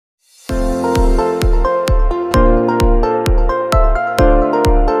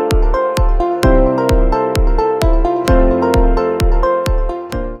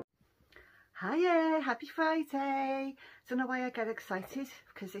Don't know why I get excited,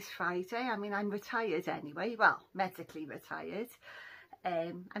 because it's Friday. I mean, I'm retired anyway, well, medically retired.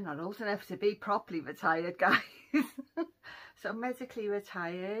 I'm not old enough to be properly retired, guys. So medically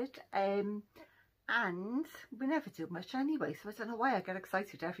retired, and we never do much anyway, so I don't know why I get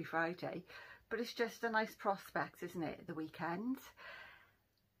excited every Friday, but it's just a nice prospect, isn't it, the weekend.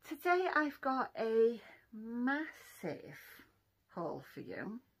 Today I've got a massive haul for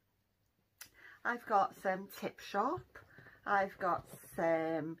you. I've got some Tip Shop, I've got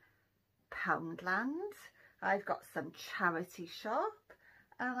some Poundland, I've got some Charity Shop,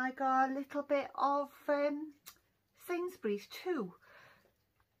 and I got a little bit of Sainsburys too,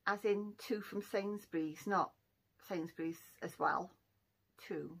 as in two from Sainsburys, not Sainsburys as well,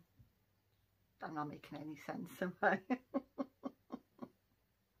 two. I'm not making any sense, am I?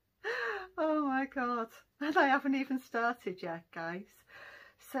 Oh my god, and I haven't even started yet, guys.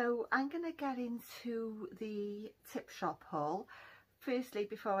 So I'm going to get into the Tip Shop haul. Firstly,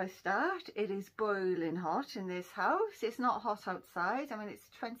 before I start, it is boiling hot in this house. It's not hot outside. I mean, it's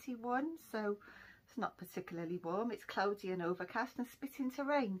 21, so it's not particularly warm. It's cloudy and overcast and spitting to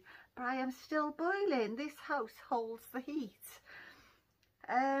rain, but I am still boiling. This house holds the heat.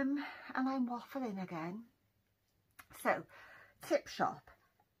 And I'm waffling again. So, Tip Shop.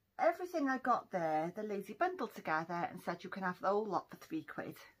 Everything I got there, the lady bundled together and said you can have the whole lot for £3.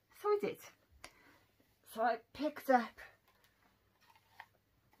 So I did. So I picked up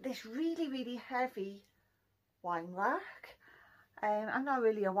this really heavy wine rack. I'm not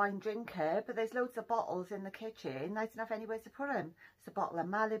really a wine drinker, but there's loads of bottles in the kitchen. I didn't have anywhere to put them. There's a bottle of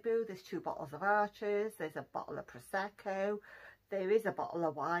Malibu, there's 2 bottles of Archers, there's a bottle of Prosecco, there is a bottle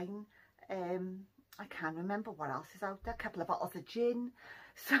of wine. I can't remember what else is out there. A couple of bottles of gin.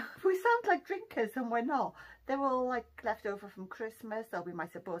 So we sound like drinkers and we're not. They're all like left over from Christmas, so we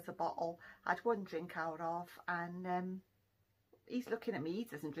might have bought a bottle, had one drink out of, and he's looking at me, he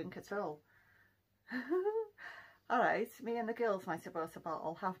doesn't drink at all. Alright, me and the girls might have bought a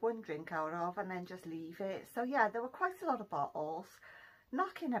bottle, have one drink out of, and then just leave it. So yeah, there were quite a lot of bottles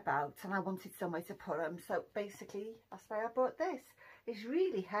knocking about, and I wanted somewhere to put them, so basically that's why I bought this. It's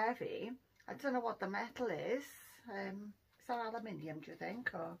really heavy. I don't know what the metal is. Is that aluminium, do you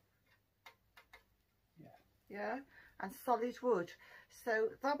think? Or yeah, and solid wood. So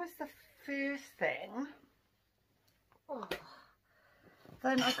that was the first thing. Oh.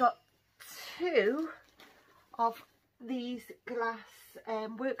 Then I got 2 of these glass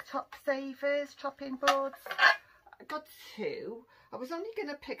worktop savers, chopping boards. I got 2. I was only going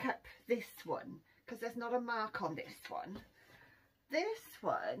to pick up this one because there's not a mark on this one. This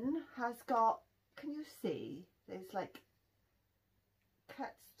one has got, can you see, there's like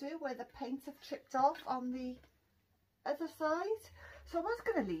cuts too where the paint have chipped off on the other side. So I was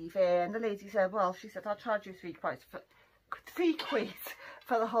going to leave it, and the lady said, well, she said, I'll charge you £3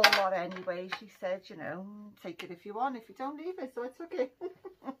 for the whole lot anyway. She said, you know, take it if you want, if you don't, leave it. So I took it.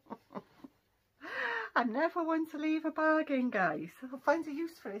 I never want to leave a bargain, guys. I'll find a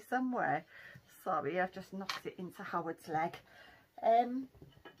use for it somewhere. Sorry, I've just knocked it into Howard's leg. Then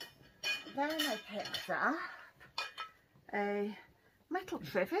I picked up a metal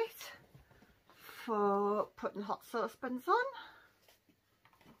trivet for putting hot saucepans on,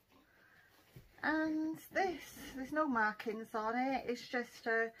 and there's no markings on it. It's just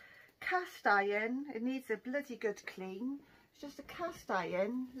a cast iron. It needs a bloody good clean. It's just a cast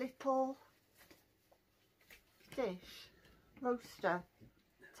iron little dish roaster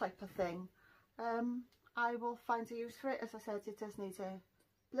type of thing. I will find a use for it. As I said, it does need a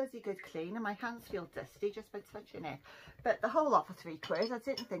bloody good clean, and my hands feel dusty just by touching it. But the whole lot for £3, I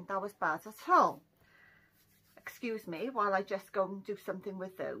didn't think that was bad at all. Excuse me while I just go and do something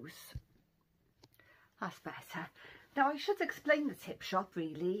with those. That's better. Now I should explain the Tip Shop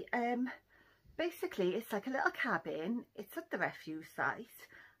really. Basically it's like a little cabin. It's at the refuse site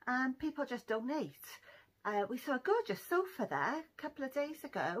and people just donate. We saw a gorgeous sofa there a couple of days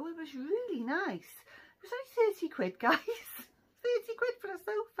ago. It was really nice. It was only £30, guys. 30 quid for a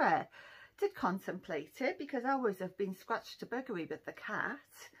sofa. Did contemplate it because ours have been scratched to buggery with the cat.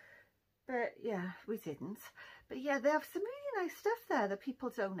 But yeah, we didn't. But yeah, they have some really nice stuff there that people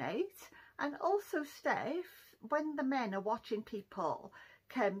donate. And also stuff, when the men are watching people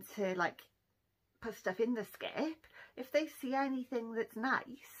come to like put stuff in the skip, if they see anything that's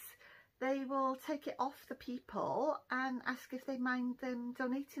nice, they will take it off the people and ask if they mind them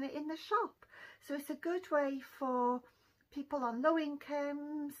donating it in the shop. So it's a good way for people on low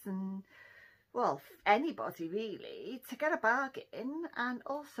incomes and, well, anybody really, to get a bargain, and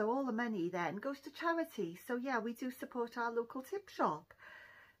also all the money then goes to charity. So yeah, we do support our local Tip Shop.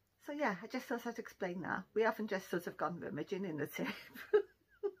 So yeah, I just thought I'd explain that. We haven't just sort of gone rummaging in the tip.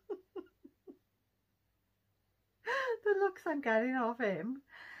 The looks I'm getting off him.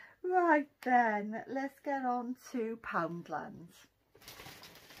 Right then, let's get on to Poundland.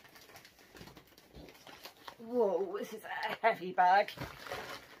 Whoa, this is a heavy bag.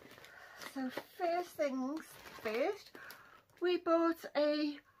 So first things first, we bought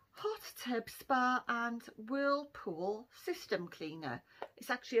a hot tub spa and whirlpool system cleaner. It's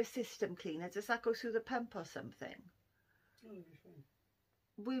actually a system cleaner. Does that go through the pump or something? Oh, it'll be fine.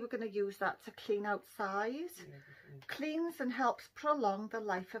 We were going to use that to clean outside. Yeah, Cleans and helps prolong the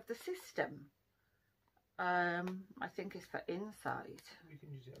life of the system. I think it's for inside. we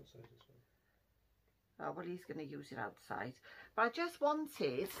can use it outside as well. Oh, well, he's going to use it outside. But I just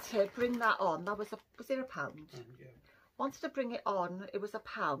wanted to bring that on. That was it a pound? Yeah. Wanted to bring it on. It was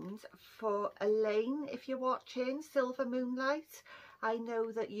 £1 for Elaine. If you're watching Silver Moonlight, I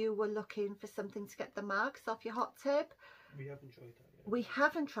know that you were looking for something to get the marks off your hot tub. We haven't tried that yet. We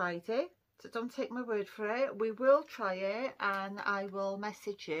haven't tried it, so don't take my word for it. We will try it, and I will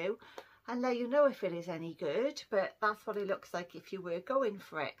message you and let you know if it is any good. But that's what it looks like if you were going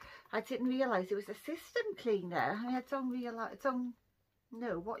for it. I didn't realise it was a system cleaner. I don't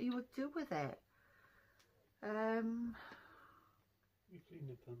know what you would do with it. We clean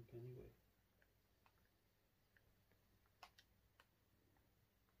the pump anyway.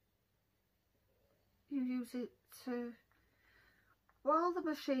 You use it to, while the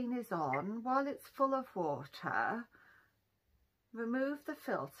machine is on, while it's full of water, remove the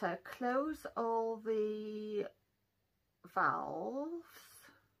filter, close all the valves.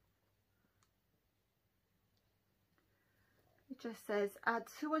 It just says add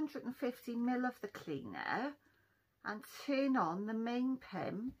 250 ml of the cleaner and turn on the main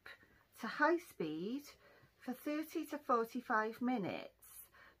pump to high speed for 30 to 45 minutes.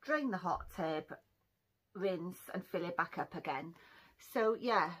 Drain the hot tub, rinse and fill it back up again. So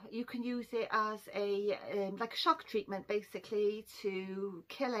yeah, you can use it as a like a shock treatment basically to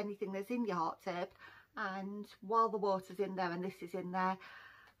kill anything that's in your hot tub. And while the water's in there and this is in there,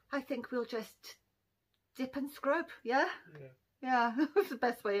 I think we'll just dip and scrub. Yeah, that's the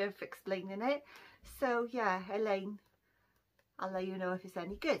best way of explaining it. So yeah, Elaine, I'll let you know if it's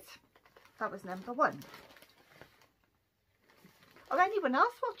any good. That was number 1. Or anyone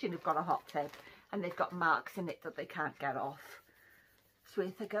else watching who've got a hot tub and they've got marks in it that they can't get off. It's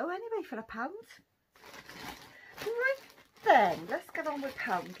worth a go anyway for £1. Right then, let's get on with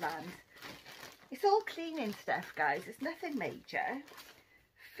Poundland. It's all cleaning stuff, guys. It's nothing major.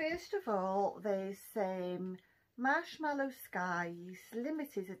 First of all, there's Marshmallow Skies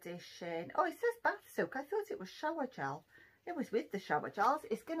limited edition. Oh, it says bath soak. I thought it was shower gel. It was with the shower gels.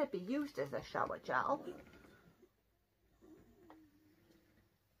 It's going to be used as a shower gel.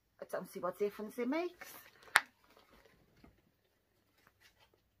 I don't see what difference it makes.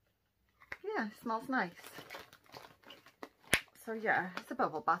 Yeah, it smells nice. So yeah, it's a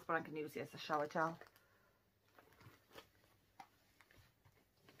bubble bath, but I can use it as a shower gel.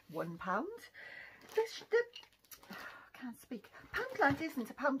 £1. Can't speak. Poundland isn't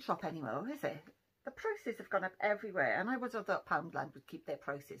a pound shop anymore, is it? The prices have gone up everywhere, and I would have thought Poundland would keep their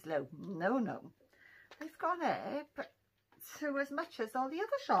prices low. No, no. They've gone up to as much as all the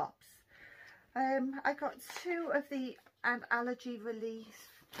other shops. I got 2 of the allergy relief.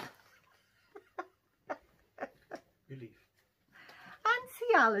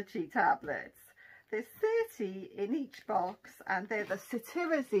 Anti-allergy tablets. There's 30 in each box, and they're the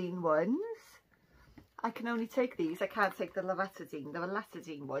cetirizine ones. I can only take these. I can't take the loratadine. The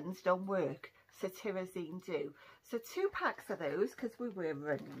loratadine ones don't work. Cetirizine do. So 2 packs of those because we were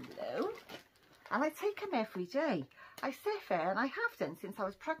running low. And I take them every day. I suffer, and I have done since I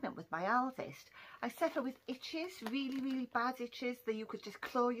was pregnant with my eldest. I suffer with itches, really, really bad itches that you could just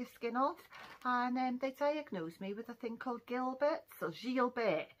claw your skin off. And they diagnosed me with a thing called Gilbert's or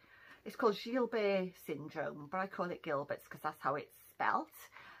Gilbert. It's called Gilbert syndrome, but I call it Gilbert's because that's how it's spelt.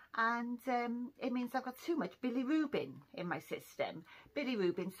 And it means I've got too much bilirubin in my system.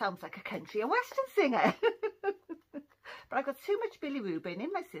 Bilirubin sounds like a country and western singer. But I've got too much bilirubin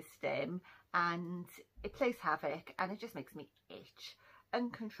in my system, and it plays havoc, and it just makes me itch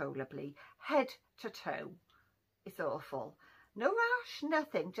uncontrollably, head to toe. It's awful. No rash,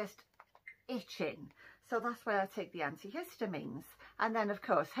 nothing, just itching. So that's why I take the antihistamines. And then, of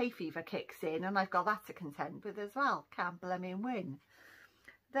course, hay fever kicks in, and I've got that to contend with as well. Can't blooming win.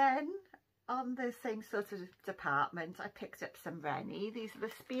 Then, on the same sort of department, I picked up some Rennie. These are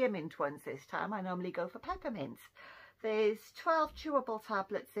the spearmint ones this time. I normally go for peppermint. There's 12 chewable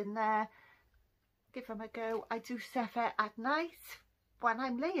tablets in there. Give them a go. I do suffer at night when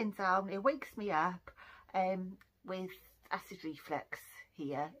I'm laying down, it wakes me up with acid reflux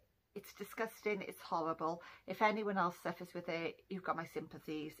here. It's disgusting, it's horrible. If anyone else suffers with it, you've got my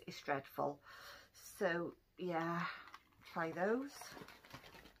sympathies. It's dreadful. So yeah, try those.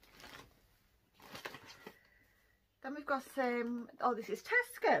 Then we've got some, oh, this is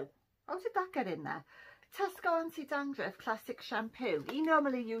Tesco. How did that get in there? Tesco Anti-Dandruff Classic Shampoo. He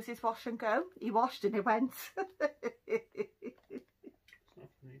normally uses wash and go. He washed and it went. He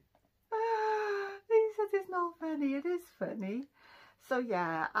said it's not funny. It is funny. So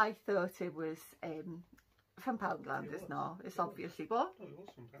yeah, I thought it was from Poundland. It's not. It's obviously what? No, it was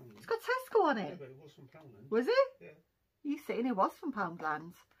from Poundland. It's got Tesco on Yeah, it. but it was from Poundland. Was it? Yeah. You saying it was from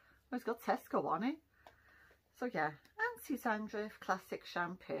Poundland? Well, it's got Tesco on it. So yeah, Anti-Dandruff Classic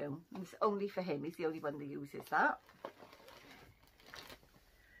Shampoo. And it's only for him. He's the only one that uses that.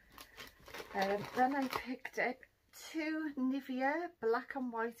 Then I picked up 2 Nivea Black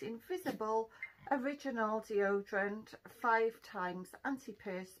and White Invisible Original Deodorant, 5 times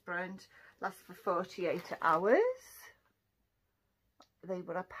antiperspirant, lasts for 48 hours. They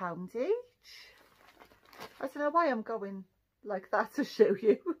were £1 each. I don't know why I'm going like that to show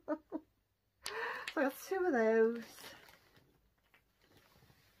you. So I got 2 of those.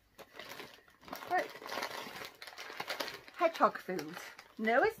 Right. Hedgehog food.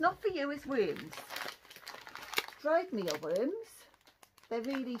 No, it's not for you, it's worms. Dried mealworms. They're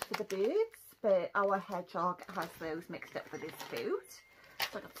really for the birds, but our hedgehog has those mixed up with his food.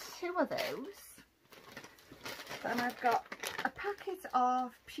 So I've got 2 of those. Then I've got a packet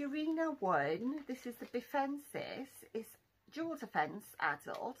of Purina 1. This is the Defensis. It's Dual Defense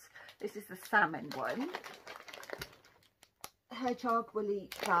Adult. This is the salmon one. Hedgehog will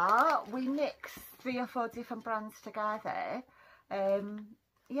eat that. We mix 3 or 4 different brands together.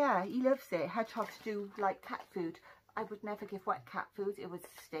 Yeah, he loves it. Hedgehogs do like cat food. I would never give wet cat food. It would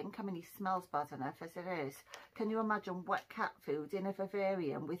stink. I mean, he smells bad enough as it is. Can you imagine wet cat food in a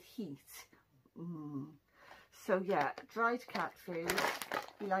vivarium with heat? So yeah, dried cat food.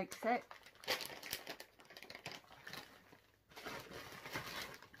 He likes it.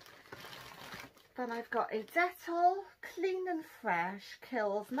 Then I've got a Dettol Clean and Fresh,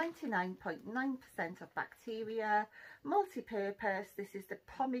 kills 99.9% of bacteria, multi-purpose. This is the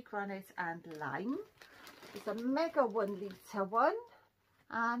pomegranate and lime. It's a mega 1 litre one,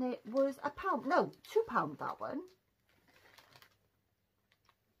 and it was £1, no, £2 that one.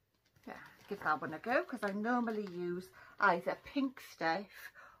 Yeah, give that one a go, because I normally use either pink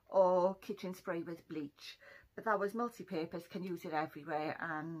stuff or kitchen spray with bleach. But that was multi-purpose, can use it everywhere,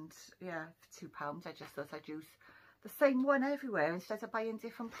 and yeah, for £2 I just thought I'd use the same one everywhere instead of buying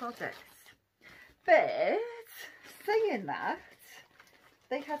different products. But saying that,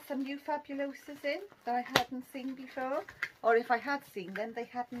 they had some new Fabulosas in that I hadn't seen before, or if I had seen them, they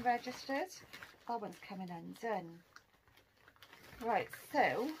hadn't registered. That one's coming undone. Right,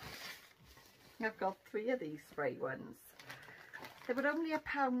 so I've got 3 of these spray ones. They were only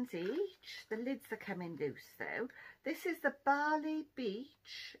 £1 each. The lids are coming loose though. This is the Bali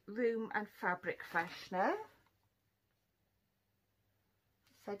Beach Room and Fabric Freshener.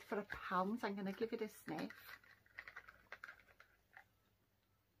 Said for £1. I'm going to give it a sniff.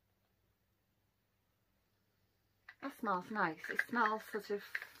 That smells nice. It smells sort of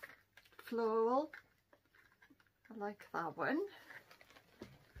floral. I like that one.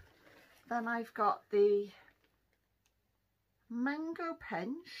 Then I've got the Mango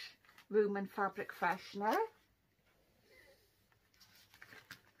Punch Room and Fabric Freshener.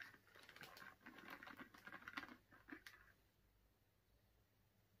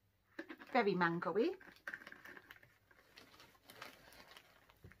 Very mango-y.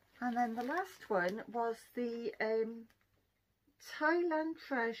 And then the last one was the Thailand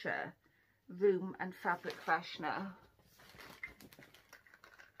Treasure Room and Fabric Freshener.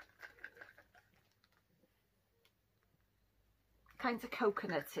 Kind of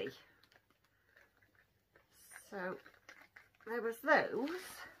coconutty. So there was those,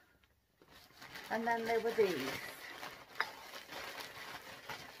 and then there were these.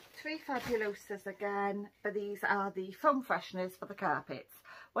 3 Fabulosas again, but these are the foam fresheners for the carpets.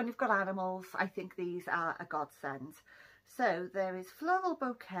 When you've got animals, I think these are a godsend. So there is Floral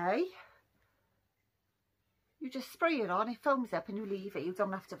Bouquet. You just spray it on, it foams up and you leave it. You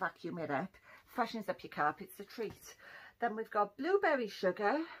don't have to vacuum it up. Freshens up your carpets, a treat. Then we've got Blueberry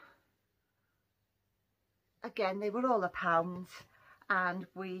Sugar. Again, they were all £1. And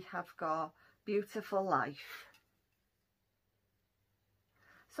we have got Beautiful Life.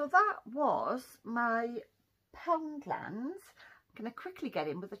 So that was my Poundland. I'm going to quickly get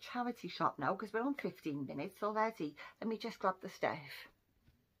in with the charity shop now because we're on 15 minutes already. Let me just grab the stuff.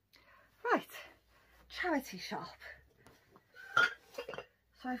 Right, charity shop.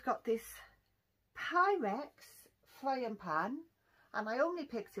 So I've got this Pyrex frying pan, and I only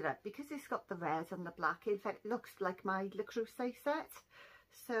picked it up because it's got the red and the black. In fact, it looks like my Le Creuset set.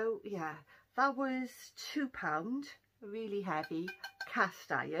 So yeah, that was £2, really heavy,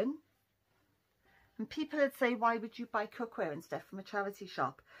 cast iron. And people would say, why would you buy cookware and stuff from a charity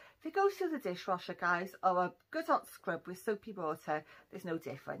shop? If it goes through the dishwasher, guys, or a good hot scrub with soapy water, there's no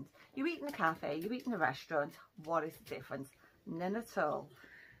difference. You eat in a cafe, you eat in a restaurant, what is the difference? None at all.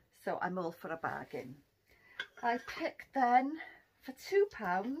 So I'm all for a bargain. I picked then, for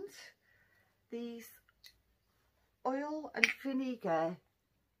 £2, these oil and vinegar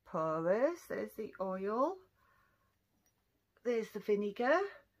pourers. There's the oil, there's the vinegar,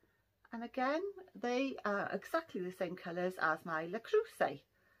 and again they are exactly the same colours as my Le Creuset.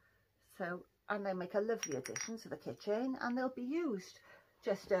 So, and they make a lovely addition to the kitchen, and they'll be used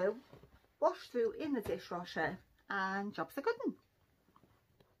just to wash through in the dishwasher, and jobs are good.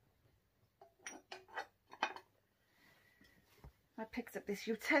 I picked up this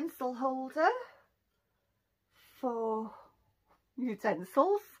utensil holder for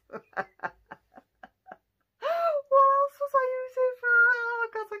utensils. What else was I using for? Oh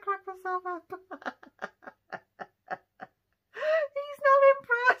God, I cracked myself up. He's not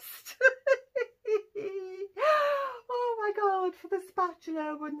impressed. Oh my God, for the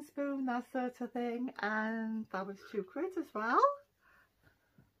spatula, wooden spoon, that sort of thing. And that was £2 as well.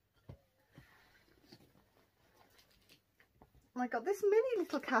 I got this mini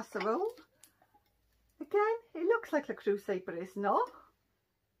little casserole. Again, it looks like Le Creuset, but it's not.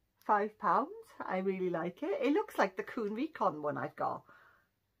 £5. I really like it. It looks like the Coon Recon one I've got.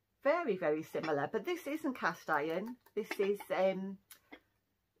 Very, very similar, but this isn't cast iron. This is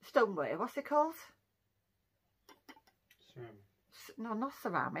stoneware. What's it called? Ceramic. No, not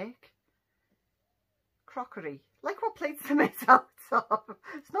ceramic. Crockery. Like what plates are made out of.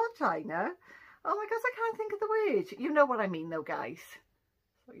 It's not china. Oh my gosh, I can't think of the word. You know what I mean though, guys.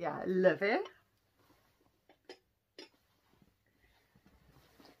 So yeah, I love it.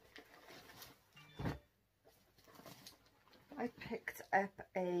 I picked up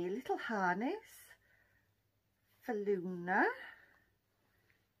a little harness for Luna.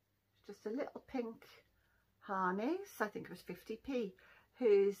 Just a little pink harness. I think it was 50p.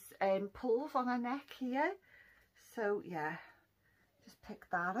 Whose pulls on her neck here. So yeah, just pick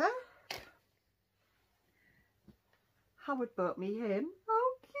that up. Howard bought me him.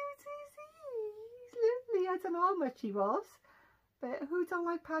 Oh, cute is he? He's lovely. I don't know how much he was, but who don't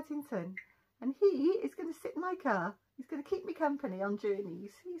like Paddington? And he is going to sit in my car. He's going to keep me company on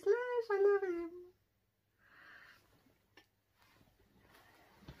journeys. He's lush. I love him.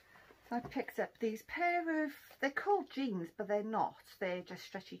 So I picked up these pair of, they're called jeans, but they're not. They're just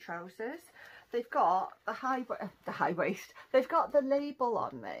stretchy trousers. They've got the high waist. They've got the label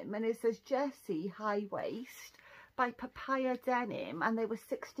on them, and it says Jessie high waist by Papaya Denim, and they were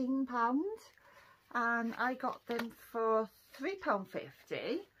 £16, and I got them for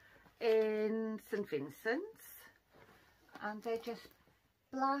 £3.50 in St Vincent's, and they're just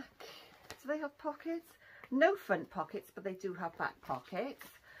black. Do they have pockets? No front pockets, but they do have back pockets.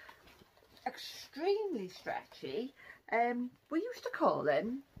 Extremely stretchy. We used to call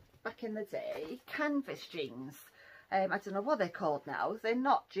them back in the day canvas jeans. I don't know what they're called now. They're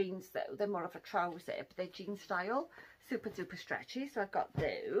not jeans though, they're more of a trouser, but they're jean style, super duper stretchy. So I've got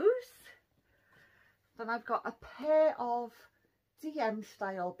those. Then I've got a pair of DM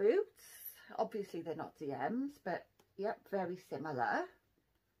style boots. Obviously they're not DMs, but yep, very similar.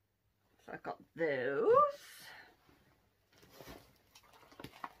 So I've got those.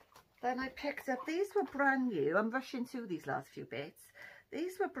 Then I picked up, these were brand new. I'm rushing through these last few bits.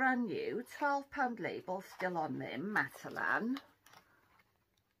 These were brand new, £12 label still on them, Matalan.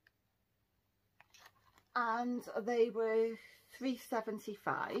 And they were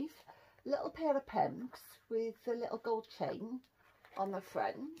 £3.75. Little pair of pumps with a little gold chain on the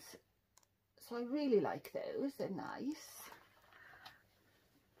front. So I really like those, they're nice.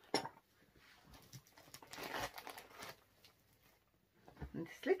 And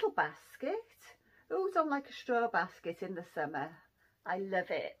this little basket. Who don't like a straw basket in the summer? I love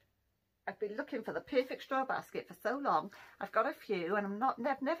it. I've been looking for the perfect straw basket for so long. I've got a few and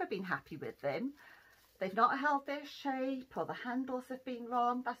I've never been happy with them. They've not held their shape, or the handles have been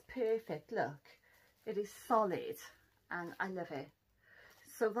wrong. That's perfect. Look, it is solid and I love it.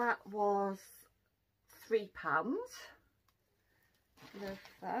 So that was £3. Love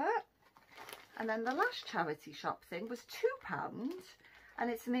that. And then the last charity shop thing was £2. and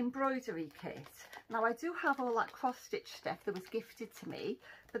it's an embroidery kit. Now I do have all that cross stitch stuff that was gifted to me,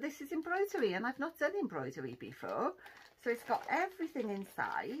 but this is embroidery and I've not done embroidery before. So it's got everything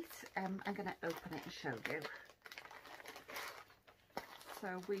inside. I'm going to open it and show you.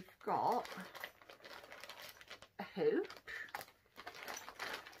 So we've got a hoop.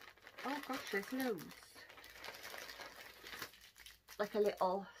 Oh gosh, there's loads. Like a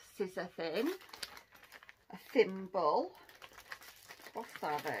little scissor thing. A thimble. What's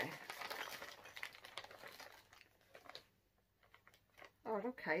that there? Oh,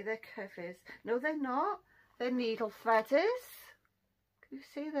 okay, they're covers. No, they're not. They're needle threaders. Can you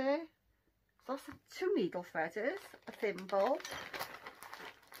see there? So that's 2 needle threaders, a thimble.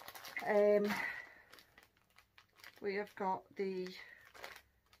 We have got the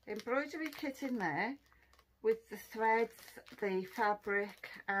embroidery kit in there with the threads, the fabric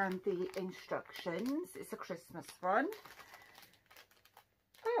and the instructions. It's a Christmas one.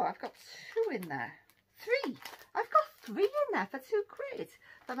 Oh, I've got 2 in there. 3. I've got 3 in there for £2.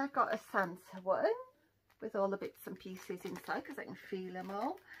 Then I've got a Santa one with all the bits and pieces inside because I can feel them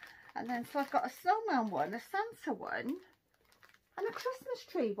all. And then so I've got a snowman one, a Santa one and a Christmas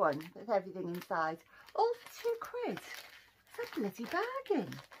tree one with everything inside. All for £2. It's a bloody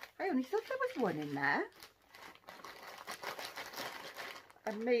bargain. I only thought there was 1 in there.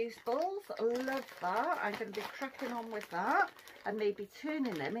 Amaze balls, love that. I'm going to be cracking on with that and maybe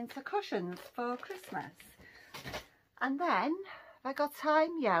turning them into cushions for Christmas. And then, have I got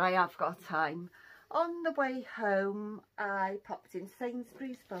time? Yeah, I have got time. On the way home, I popped in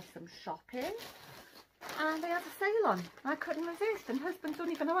Sainsburys for some shopping and they had a sale on. I couldn't resist, and husband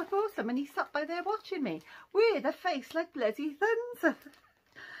don't even know I bought them, and he sat by there watching me with a face like bloody thunder.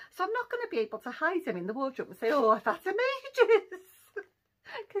 So I'm not going to be able to hide him in the wardrobe and say, oh, I've had him ages,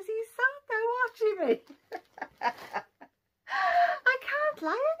 because he sat there watching me. I can't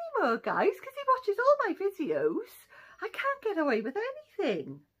lie anymore, guys, because he watches all my videos. I can't get away with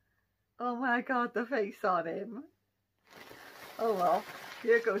anything. Oh my God, the face on him. Oh well,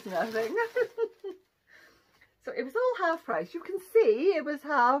 here goes nothing. So it was all half price. You can see it was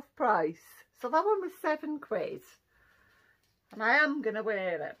half price. So that one was £7. And I am going to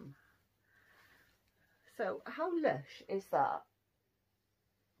wear them. So how lush is that?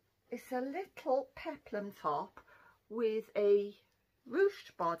 It's a little peplum top with a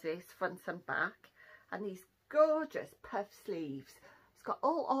ruched bodice front and back and these gorgeous puff sleeves. It's got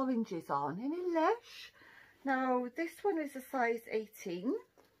all oranges on, isn't it lush? Now this one is a size 18.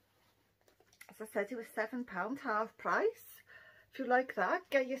 As I said, it was £7, half price. If you like that,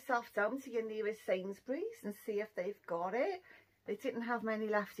 get yourself down to your nearest Sainsburys and see if they've got it. They didn't have many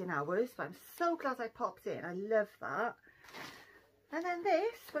left in ours, but I'm so glad I popped in. I love that. And then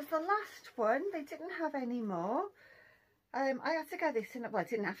this was the last one. They didn't have any more. I had to get this in. Well, I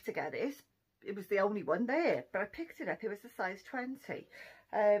didn't have to get this. It was the only one there, but I picked it up. It was a size 20.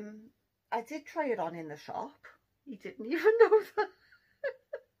 I did try it on in the shop. You didn't even know that.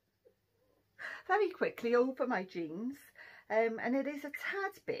 Very quickly over my jeans. And it is a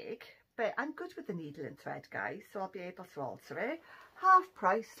tad big, but I'm good with the needle and thread, guys, so I'll be able to alter it. Half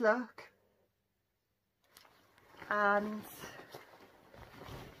price, look. And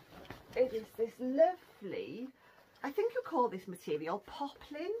it is this lovely, I think you call this material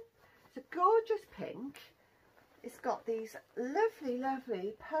poplin. It's a gorgeous pink. It's got these lovely,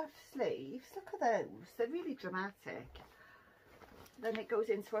 lovely puff sleeves. Look at those. They're really dramatic. Then it goes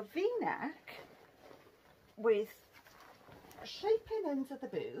into a V-neck with shaping under the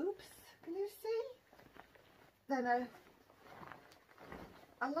boobs. Can you see? Then a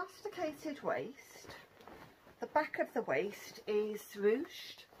elasticated waist. The back of the waist is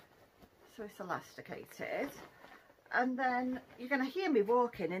ruched, so it's elasticated. And then you're going to hear me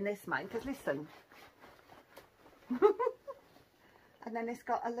walking in this mine, because listen. And then it's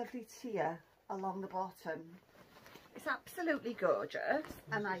got a lovely tier along the bottom. It's absolutely gorgeous.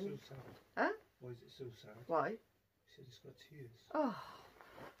 And I. So sad? Huh? Why is it so sad? Why? You said it's got tears. Oh,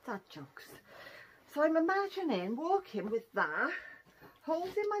 dad jokes. So I'm imagining walking with that,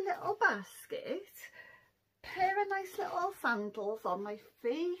 holding my little basket, pair of nice little sandals on my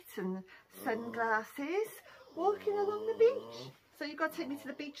feet and sunglasses, walking along the beach. So you've got to take me to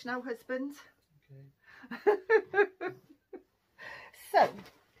the beach now, husband. Okay. So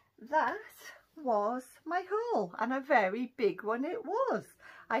that was my haul, and a very big one it was.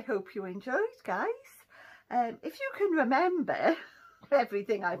 I hope you enjoyed, guys. If you can remember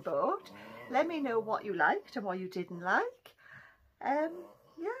everything I bought, let me know what you liked and what you didn't like.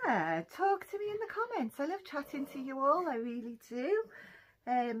 Yeah, talk to me in the comments. I love chatting to you all, I really do.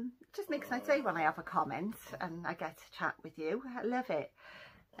 Just makes my day when I have a comment and I get to chat with you. I love it.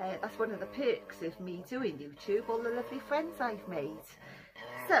 That's one of the perks of me doing YouTube, all the lovely friends I've made.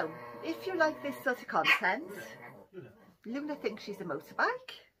 So, if you like this sort of content, Luna thinks she's a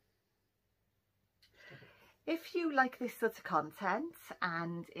motorbike. If you like this sort of content,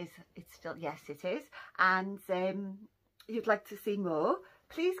 and it's still, yes it is, and you'd like to see more,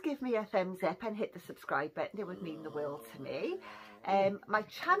 please give me a thumbs up and hit the subscribe button. It would mean the world to me. My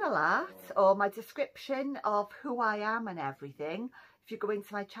channel art, or my description of who I am and everything, if you go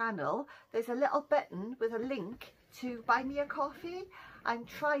into my channel, there's a little button with a link to buy me a coffee. I'm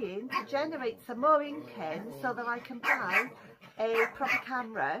trying to generate some more income so that I can buy a proper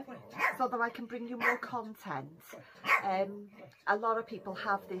camera, so that I can bring you more content. A lot of people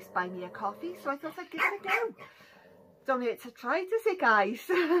have this buy me a coffee, so I thought I'd give it a go. Don't hurt to try, does it, guys?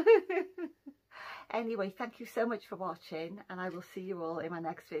 Anyway, thank you so much for watching, and I will see you all in my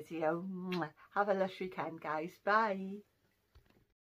next video. Have a lush weekend, guys. Bye.